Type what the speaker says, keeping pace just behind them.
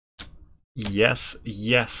Yes,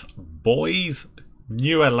 yes, boys.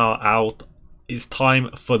 New LR out. It's time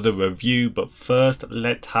for the review, but first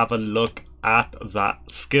let's have a look at that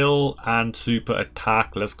skill and super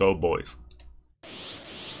attack. Let's go, boys.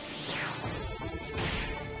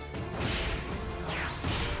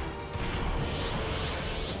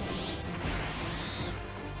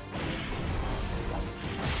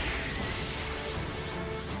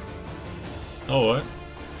 Alright.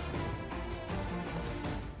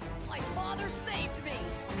 My father saved me!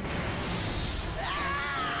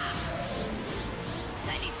 Ah!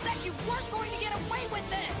 Then he said you weren't going to get away with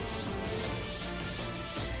this!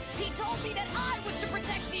 He told me that I was to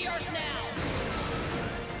protect the Earth now!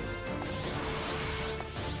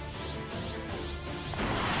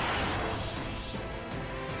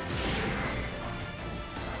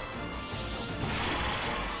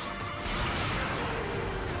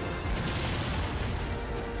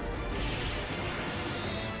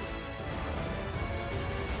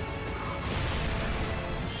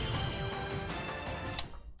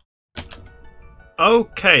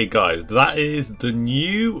 Okay, guys, that is the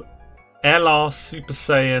new LR Super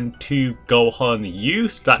Saiyan 2 Gohan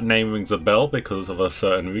Youth. That name rings a bell because of a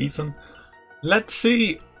certain reason. Let's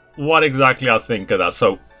see what exactly I think of that.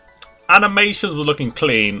 So, animations were looking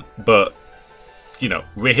clean, but you know,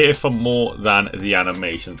 we're here for more than the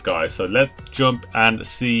animations, guys. So let's jump and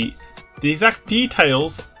see the exact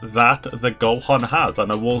details that the Gohan has,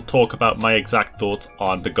 and I will talk about my exact thoughts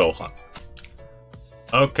on the Gohan.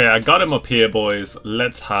 Okay, I got him up here, boys.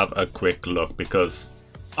 Let's have a quick look because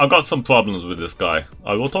I've got some problems with this guy.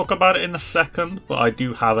 I will talk about it in a second, but I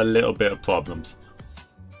do have a little bit of problems.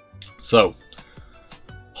 So,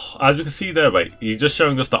 as you can see there, right, he's just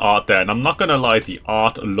showing us the art there, and I'm not gonna lie, the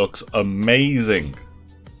art looks amazing.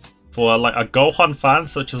 For like a Gohan fan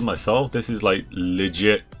such as myself, this is like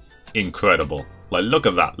legit incredible. Like, look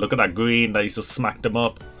at that green that he's just smacked him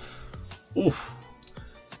up. Oof.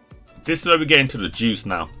 This is where we get into the juice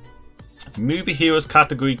now. Movie Heroes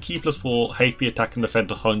category, Ki +4, HP attack and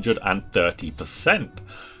defense 130%.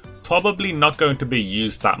 Probably not going to be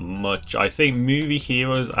used that much. I think Movie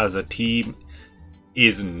Heroes as a team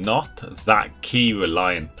is not that key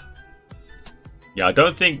reliant. Yeah, I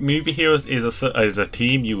don't think Movie Heroes is a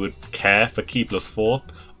team you would care for Ki +4,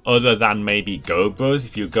 other than maybe Go Bros.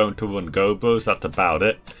 If you're going to run Go Bros, that's about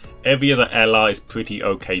it. Every other LR is pretty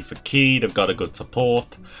okay for Ki. They've got a good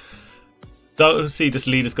support. Don't see this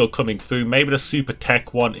leader skill coming through. Maybe the super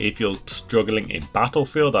tech one if you're struggling in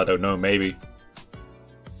Battlefield. I don't know, maybe.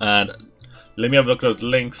 And let me have a look at those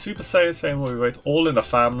links. Super Saiyan, same way, right? All in the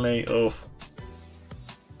family. Oh.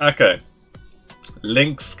 Okay.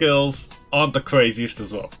 Link skills aren't the craziest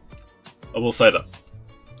as well. I will say that.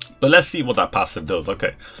 But let's see what that passive does.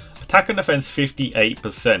 Okay. Attack and defense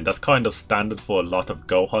 58%. That's kind of standard for a lot of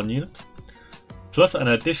Gohan units. Plus an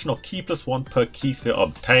additional Ki +1 per Ki sphere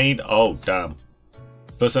obtained. Oh, damn.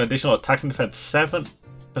 Plus an additional attack and defense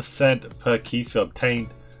 7% per Ki sphere obtained.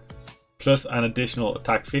 Plus an additional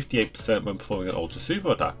attack 58% when performing an ultra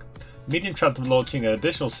super attack. Medium chance of launching an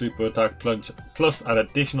additional super attack plunge. Plus an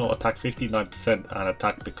additional attack 59% and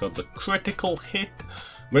attack becomes a critical hit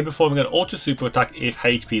when performing an ultra super attack if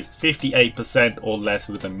HP is 58% or less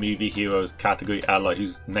with a Movie Heroes category ally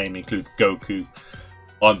whose name includes Goku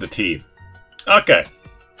on the team. Okay.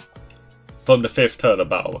 From the 5th turn of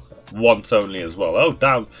battle. Once only as well. Oh,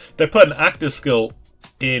 damn. They put an active skill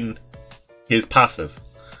in his passive.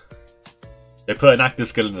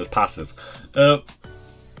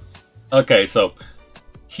 Okay, so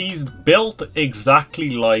he's built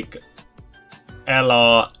exactly like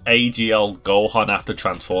LR AGL Gohan after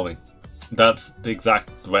transforming. That's the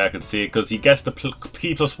exact way I can see it, because he gets the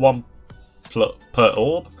P +1 per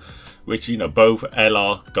orb, which, you know, both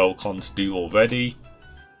LR Gohans do already.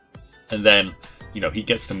 And then, you know, he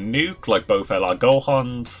gets to nuke like both LR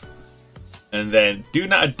Gohans. And then doing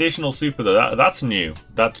that additional super, that's new.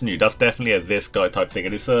 That's new. That's definitely a this guy type thing.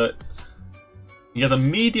 And it's he has a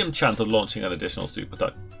medium chance of launching an additional super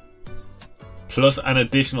attack. Plus an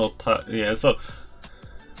additional, yeah, so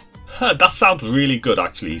that sounds really good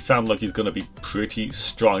actually. He sounds like he's going to be pretty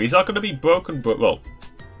strong. He's not going to be broken, but well,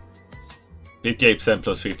 58%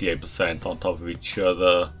 plus 58% on top of each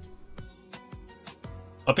other.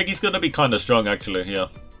 I think he's going to be kind of strong actually here.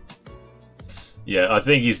 Yeah, I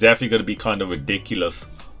think he's definitely going to be kind of ridiculous.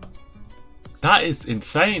 That is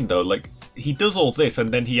insane though. Like, he does all this and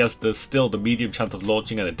then he has still the medium chance of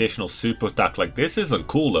launching an additional super attack. Like, this isn't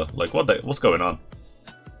cooler. Like, what's going on?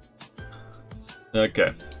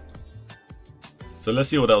 Okay. So let's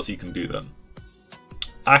see what else he can do then.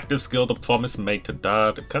 Active skill, the promise made to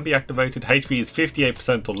dad. It can be activated. HP is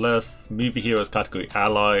 58% or less. Movie heroes category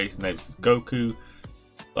ally. Name is Goku.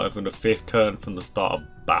 Starting from the 5th turn from the start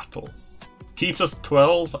of battle. Keeps us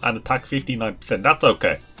 12 and attack 59%. That's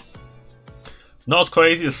okay. Not as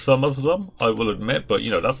crazy as some of them, I will admit, but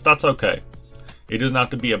you know, that's okay. It doesn't have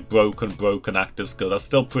to be a broken active skill. That's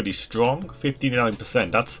still pretty strong.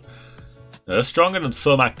 59%. That's stronger than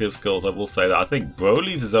some active skills, I will say that. I think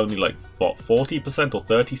Broly's is only like, what, 40% or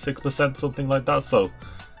 36%, something like that. So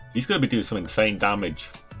he's going to be doing some insane damage.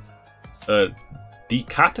 The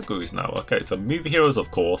categories now. Okay, so movie heroes, of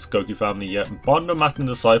course. Goku family, yeah. Bond of Master and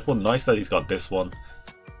Disciple. Nice that he's got this one.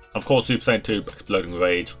 Of course, Super Saiyan 2, Exploding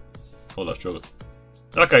Rage. All that struggle.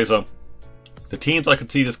 Okay, so the teams, I can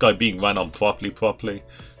see this guy being ran on properly.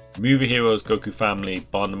 Movie heroes, Goku family,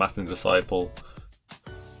 Bond, Master and Disciple.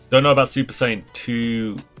 Don't know about Super Saiyan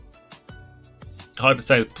 2. Hard to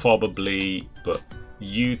say probably, but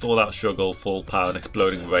youth, all that struggle, full power and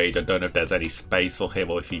exploding rage. I don't know if there's any space for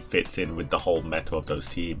him or if he fits in with the whole meta of those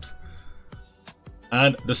teams.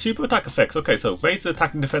 And the super attack effects. Okay, so raises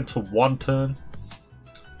attacking defense for 1 turn.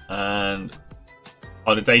 And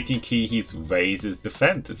on his 18 key, he's raises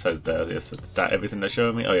defense. It says there. Is that everything they're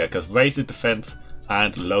showing me? Oh yeah, because raises defense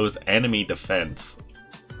and lowers enemy defense.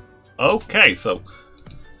 Okay, so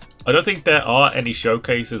I don't think there are any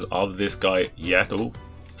showcases of this guy yet. Ooh.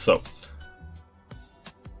 So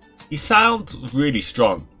he sounds really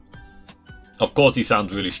strong. Of course he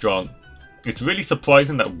sounds really strong. It's really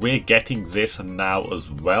surprising that we're getting this now as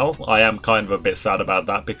well. I am kind of a bit sad about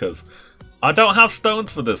that because I don't have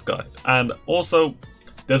stones for this guy. And also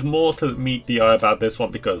there's more to meet the eye about this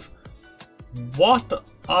one because what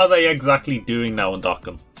are they exactly doing now on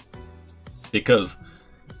Dokkan? Because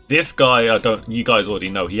this guy, you guys already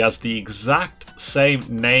know, he has the exact same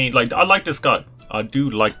name. Like, I like this guy. I do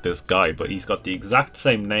like this guy, but he's got the exact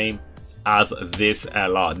same name as this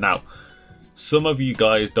LR. Now, some of you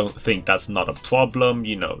guys don't think that's not a problem.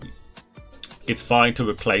 You know, it's fine to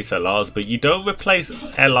replace LRs, but you don't replace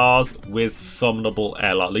LRs with summonable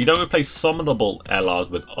LRs. You don't replace summonable LRs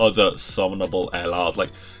with other summonable LRs.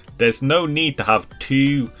 Like, there's no need to have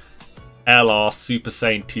 2 LR Super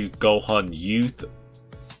Saiyan 2 Gohan Youth,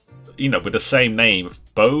 you know, with the same name,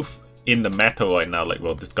 both in the meta right now. Like,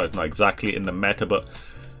 well, this guy's not exactly in the meta, but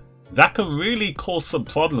that can really cause some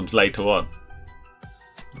problems later on.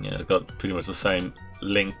 Yeah, it's got pretty much the same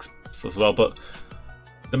links as well, but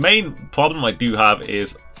the main problem I do have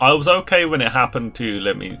is I was okay when it happened to,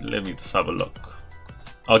 let me just have a look.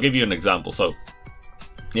 I'll give you an example. So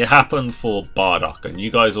it happened for Bardock, and you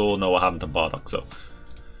guys all know what happened to Bardock. So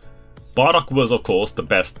Bardock was, of course, the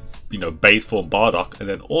best, you know, base form Bardock, and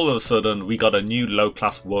then all of a sudden we got a new low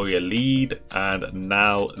class warrior lead, and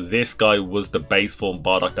now this guy was the base form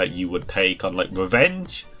Bardock that you would take on like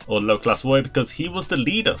Revenge or low class warrior because he was the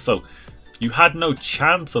leader. So you had no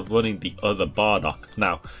chance of running the other Bardock.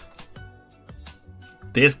 Now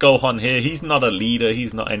this Gohan here, he's not a leader,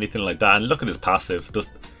 he's not anything like that, and look at his passive, just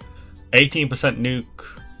 18% nuke,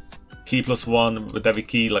 key +1 with every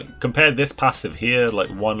key. Like, compare this passive here, like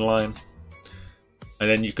 1 line, and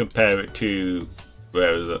then you compare it to,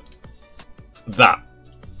 where is it? That.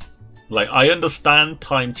 Like, I understand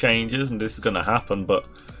time changes and this is going to happen, but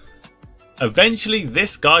eventually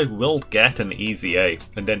this guy will get an easy A.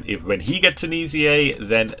 And then when he gets an easy A,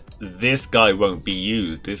 then this guy won't be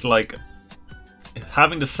used. It's like,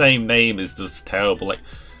 having the same name is just terrible. Like,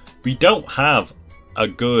 we don't have a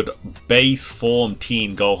good base form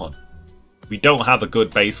Teen Gohan. We don't have a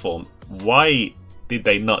good base form. Why did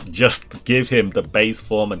they not just give him the base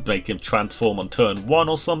form and make him transform on turn 1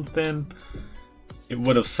 or something? It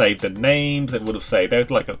would have saved the names, it would have saved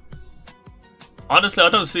out. Like, honestly, I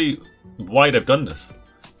don't see why they've done this.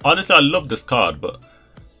 Honestly, I love this card, but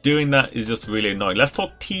doing that is just really annoying. Let's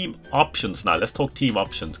talk team options now. Let's talk team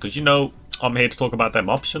options, because you know I'm here to talk about them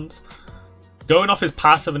options. Going off his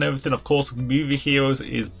passive and everything, of course, movie heroes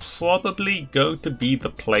is probably going to be the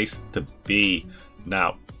place to be.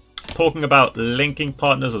 Now, talking about linking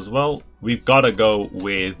partners as well, we've got to go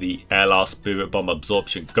with the LR Spirit Bomb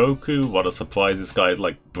Absorption Goku. What a surprise, this guy is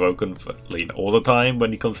like broken for, all the time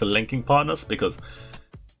when it comes to linking partners, because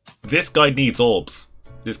this guy needs orbs.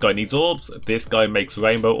 This guy needs orbs, this guy makes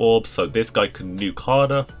rainbow orbs, so this guy can nuke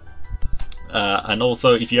harder. And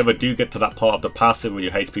also, if you ever do get to that part of the passive where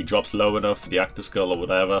your HP drops low enough for the active skill or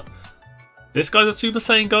whatever, this guy's a Super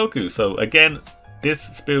Saiyan Goku. So again, this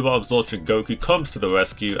Spirit Bomb Absorption Goku comes to the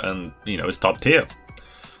rescue and, you know, is top tier.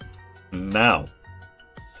 Now,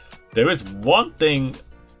 there is one thing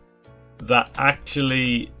that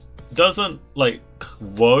actually doesn't, like,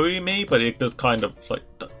 worry me, but it does kind of, like,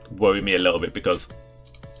 worry me a little bit, because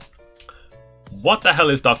what the hell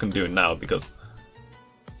is Dokkan doing now? Because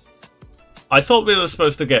I thought we were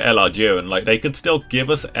supposed to get LR Jiren. Like, they could still give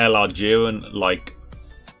us LR Jiren, like,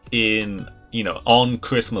 in, you know, on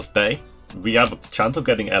Christmas Day. We have a chance of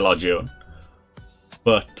getting LR Jiren.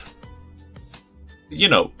 But, you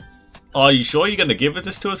know, are you sure you're going to give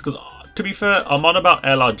this to us? Because, to be fair, I'm on about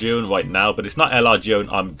LR Jiren right now, but it's not LR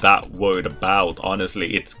Jiren I'm that worried about,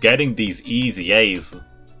 honestly. It's getting these easy A's.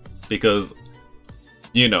 Because,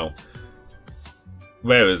 you know,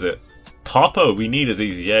 where is it? Toppo, we need his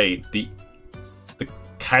easy A. The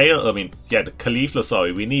Caulifla,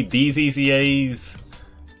 sorry. We need these easy A's.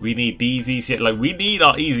 We need these easy A's. Like, we need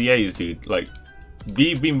our easy A's, dude. Like,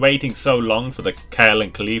 we've been waiting so long for the Kale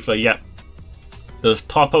and Caulifla. Yeah, those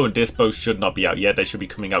Toppo and Dispo should not be out yet. They should be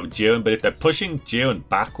coming out with Jiren. But if they're pushing Jiren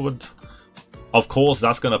backwards, of course,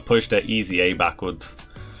 that's going to push their easy A backwards.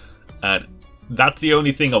 And that's the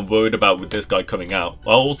only thing I'm worried about with this guy coming out.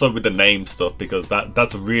 Also with the name stuff, because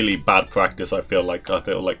that's really bad practice. I feel like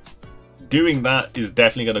doing that is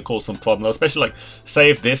definitely going to cause some problems. Especially, like, say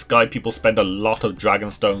if this guy, people spend a lot of Dragon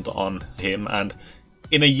Stones on him, and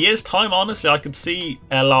in a year's time, honestly, I could see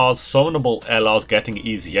LRs, summonable LRs getting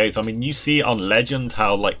easy A's. I mean, you see on Legend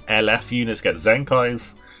how, like, LF units get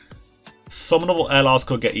Zenkais. Summonable LRs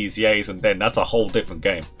could get easy A's, and then that's a whole different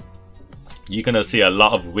game. You're going to see a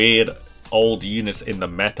lot of weird old units in the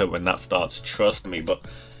meta when that starts, trust me. But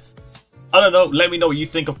I don't know, let me know what you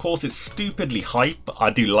think. Of course, it's stupidly hype. I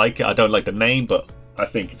do like it. I don't like the name, but I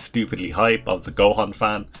think it's stupidly hype. I was a Gohan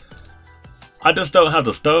fan. I just don't have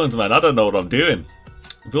the stones, man. I don't know what I'm doing.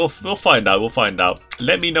 We'll find out. We'll find out.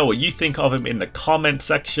 Let me know what you think of him in the comment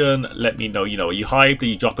section. Let me know, you know, are you hyped? Are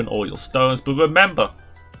you dropping all your stones? But remember,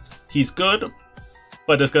 he's good,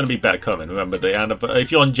 but there's going to be better coming. Remember,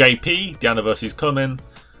 if you're on JP, the anniversary's coming.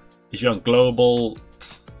 If you're on Global,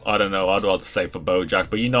 I don't know, I'd rather say for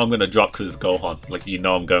Bojack, but you know I'm going to drop because it's Gohan. Like, you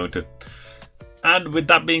know I'm going to. And with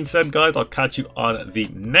that being said, guys, I'll catch you on the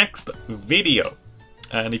next video.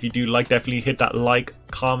 And if you do like, definitely hit that like,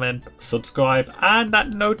 comment, subscribe, and that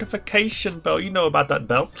notification bell. You know about that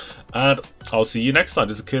bell. And I'll see you next time.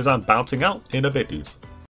 This is Kizan bouncing out in a bit, dudes.